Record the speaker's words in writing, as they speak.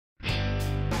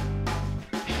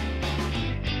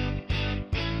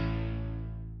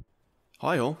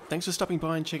Hi all, thanks for stopping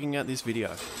by and checking out this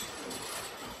video.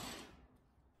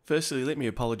 Firstly, let me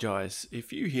apologise.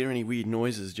 If you hear any weird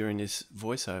noises during this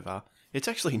voiceover, it's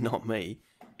actually not me,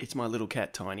 it's my little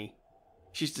cat Tiny.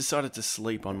 She's decided to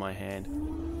sleep on my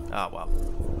hand. Ah well,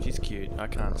 she's cute, I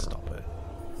can't stop her.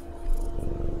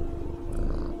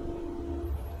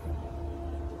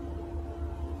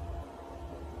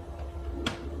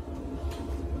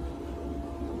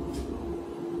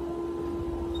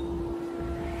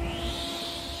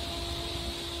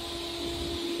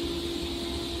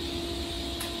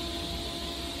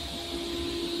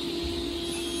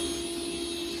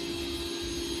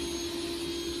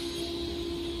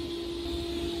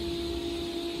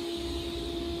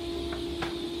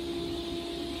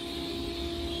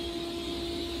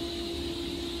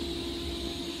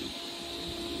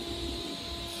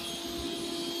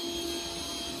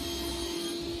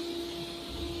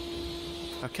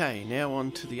 Okay, now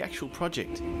on to the actual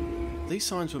project. These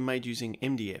signs were made using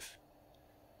MDF.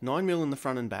 9mm in the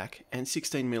front and back, and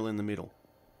 16mm in the middle.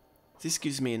 This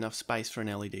gives me enough space for an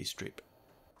LED strip.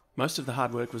 Most of the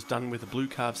hard work was done with a blue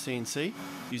carved CNC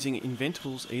using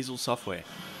Inventable's easel software.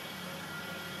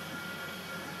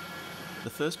 The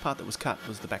first part that was cut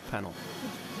was the back panel.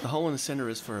 The hole in the centre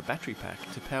is for a battery pack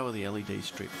to power the LED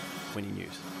strip when in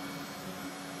use.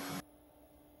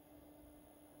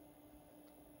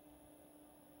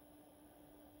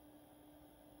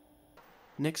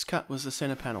 Next cut was the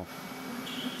centre panel.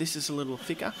 This is a little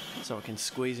thicker, so I can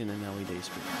squeeze in an LED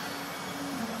strip.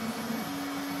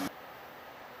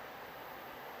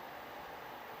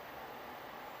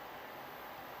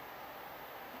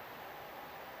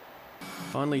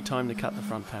 Finally, time to cut the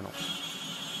front panel.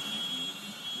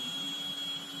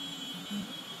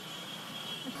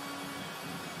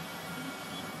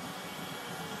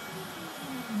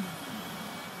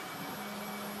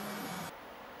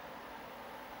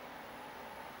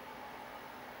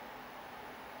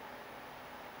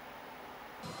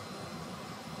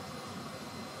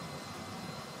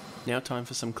 Now time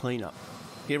for some cleanup.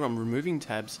 Here I'm removing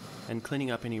tabs and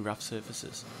cleaning up any rough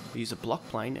surfaces. I use a block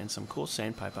plane and some coarse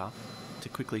sandpaper to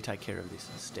quickly take care of this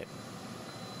step.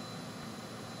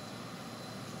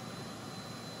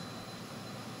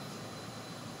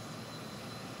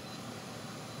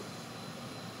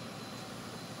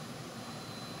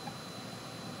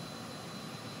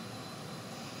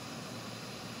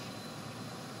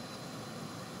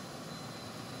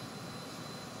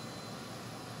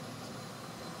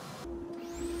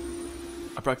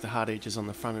 I broke the hard edges on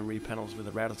the front and rear panels with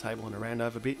a router table and a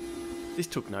roundover bit. This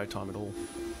took no time at all.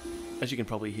 As you can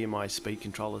probably hear, my speed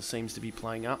controller seems to be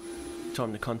playing up.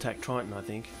 Time to contact Triton, I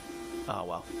think. Ah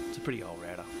well, it's a pretty old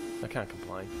router. I can't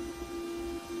complain.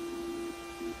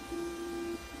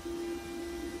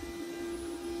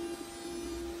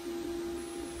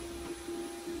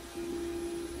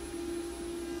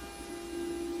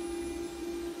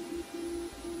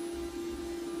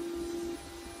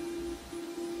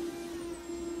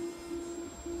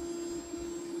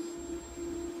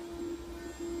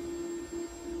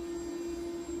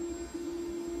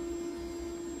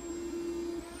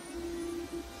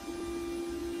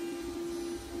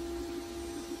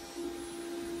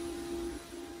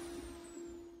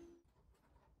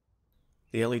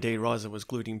 The LED riser was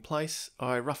glued in place.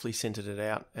 I roughly centered it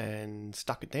out and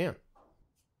stuck it down.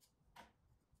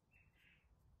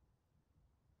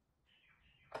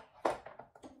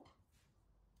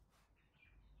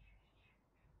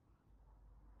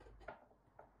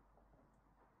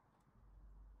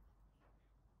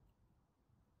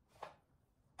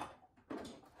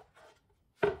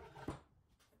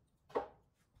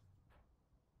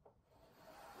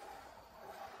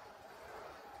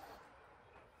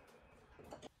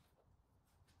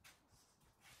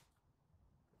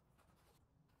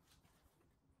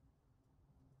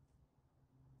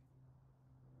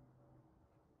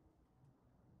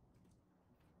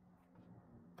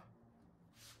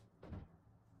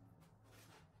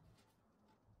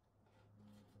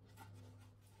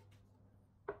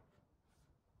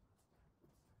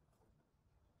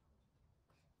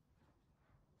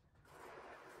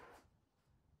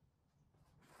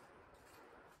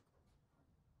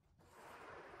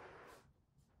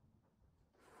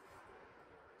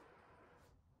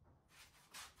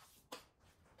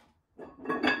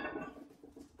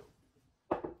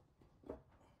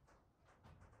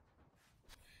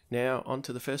 Now on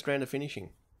to the first round of finishing.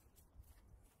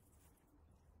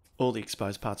 All the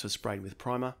exposed parts were sprayed with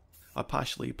primer. I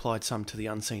partially applied some to the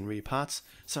unseen rear parts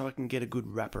so I can get a good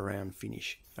wraparound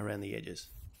finish around the edges.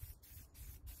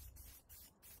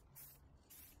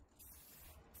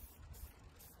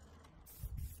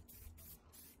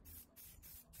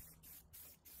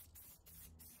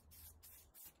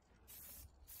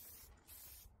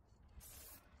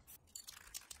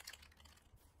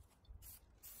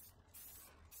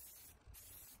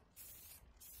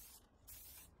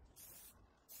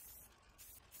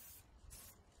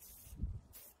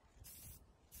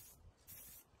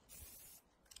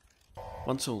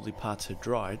 Once all the parts had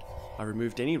dried, I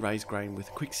removed any raised grain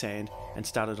with quick sand and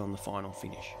started on the final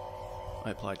finish. I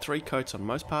applied 3 coats on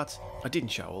most parts. I didn't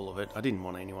show all of it, I didn't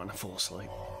want anyone to fall asleep.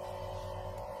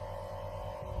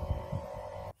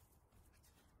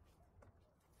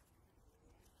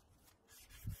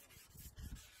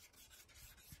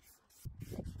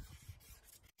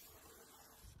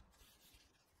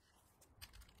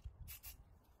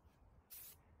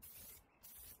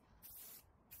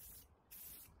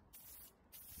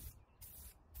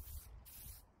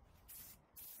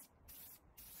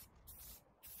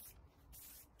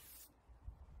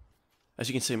 As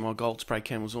you can see, my gold spray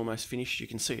can was almost finished. You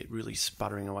can see it really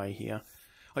sputtering away here.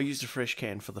 I used a fresh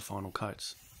can for the final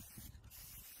coats.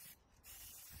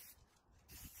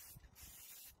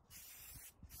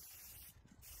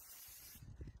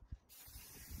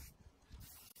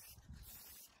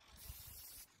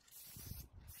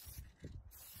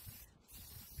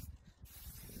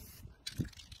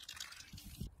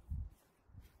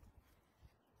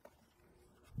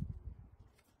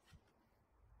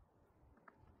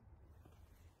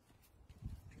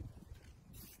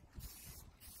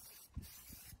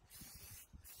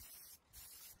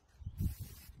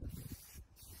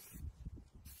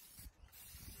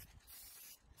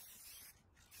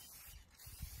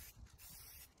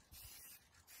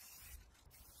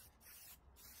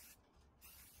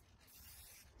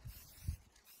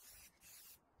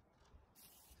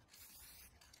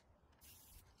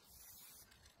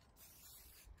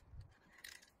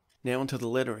 Now onto the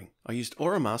lettering. I used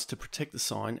Auramus to protect the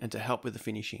sign and to help with the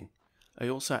finishing. I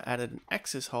also added an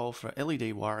access hole for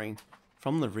LED wiring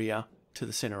from the rear to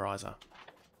the centerizer.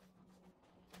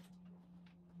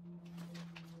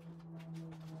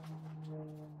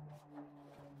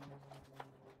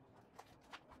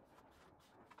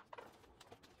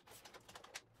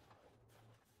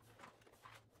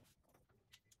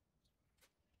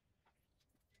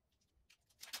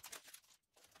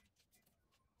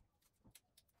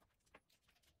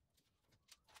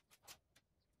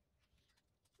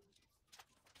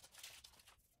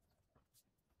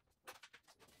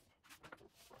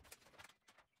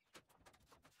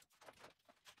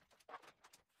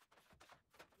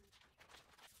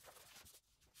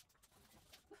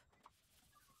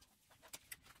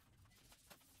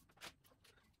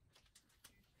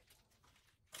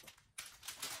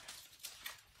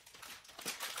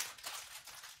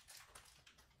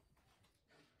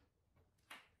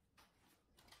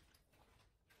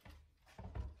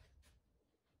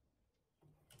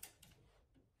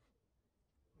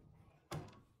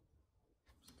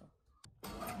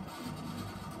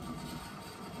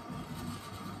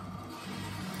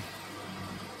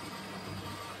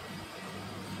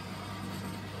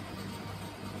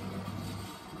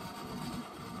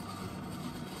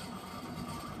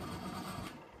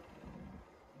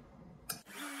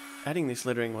 Adding this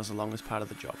lettering was the longest part of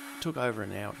the job. It took over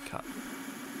an hour to cut.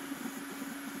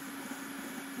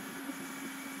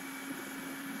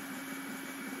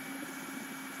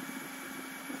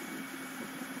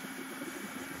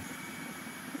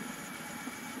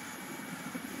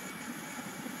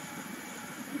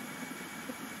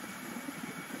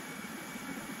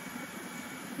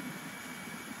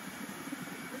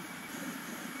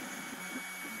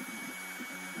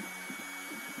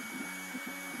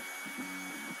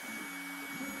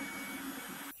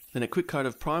 Then a quick coat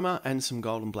of primer and some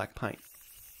gold and black paint.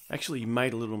 Actually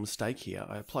made a little mistake here.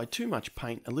 I applied too much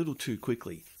paint a little too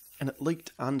quickly and it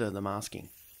leaked under the masking.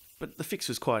 But the fix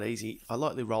was quite easy. I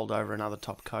lightly rolled over another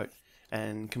top coat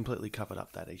and completely covered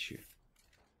up that issue.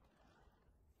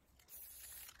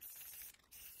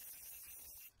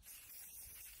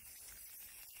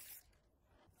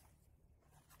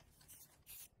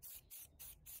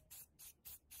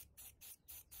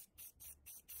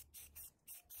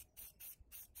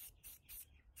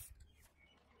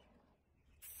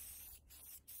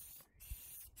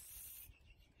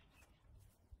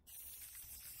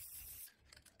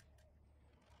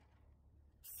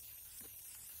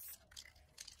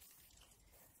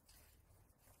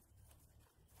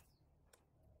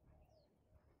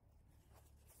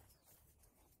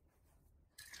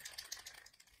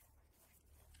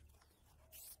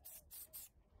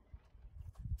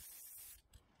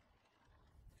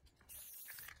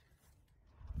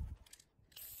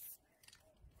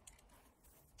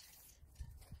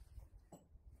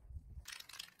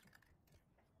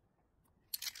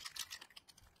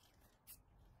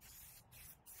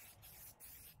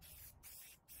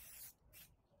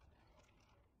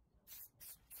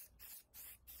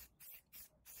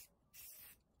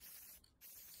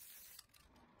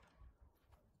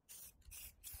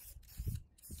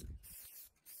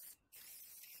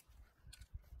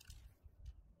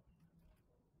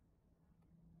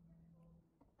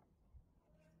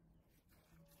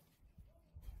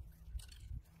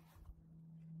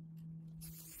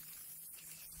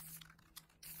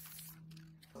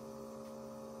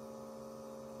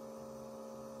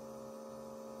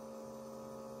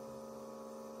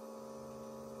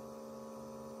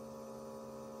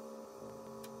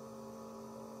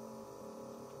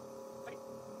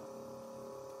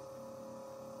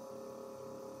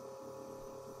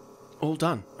 All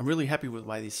done. I'm really happy with the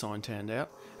way this sign turned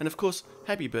out. And of course,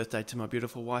 happy birthday to my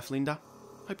beautiful wife Linda.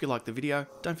 Hope you liked the video.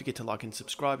 Don't forget to like and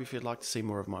subscribe if you'd like to see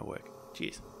more of my work.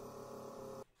 Cheers.